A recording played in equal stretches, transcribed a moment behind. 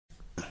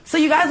So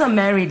you guys are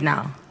married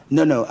now?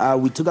 No.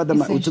 We took out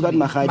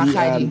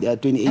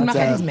Mahadi 28. And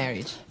Mahadi's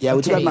married. Yeah,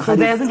 we took out Mahadi. So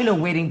there hasn't been a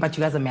wedding, but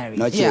you guys are married.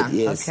 Not yet.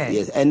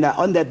 Yes. And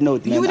on that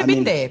note, man, you would have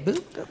been there, boo.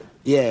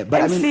 Yeah,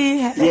 but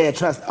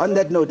trust. On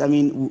that note,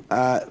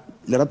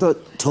 Lerato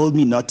told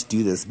me not to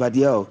do this, but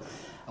yo.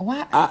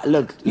 What?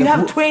 Look, you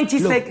have 20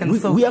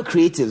 seconds. We are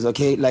creatives,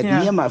 okay? Like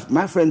me and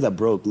my friends are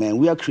broke, man.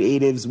 We are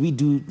creatives. We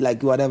do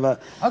like whatever.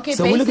 Okay,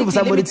 so we're looking for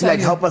somebody to like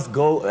help us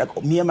go.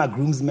 Like me and my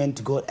groomsmen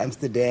to go to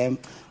Amsterdam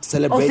to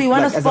celebrate. Oh, so you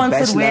want a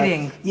sponsored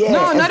wedding? Yeah.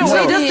 No, not a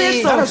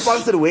wedding. Not a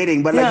sponsored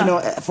wedding, but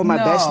like for my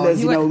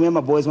bachelors, me and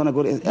my boys want to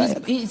go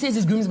to. He says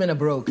his groomsmen are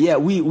broke. Yeah,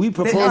 we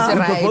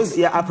proposed.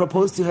 Yeah, I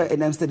proposed to her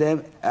in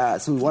Amsterdam.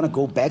 So we want to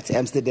go back to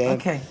Amsterdam.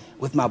 Okay.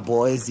 With my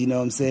boys, you know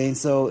what I'm saying?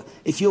 So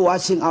if you're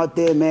watching out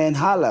there, man,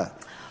 holla.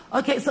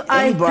 Okay, so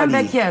I come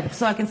back here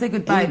so I can say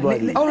goodbye.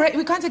 Already,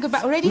 we can't say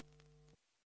goodbye already?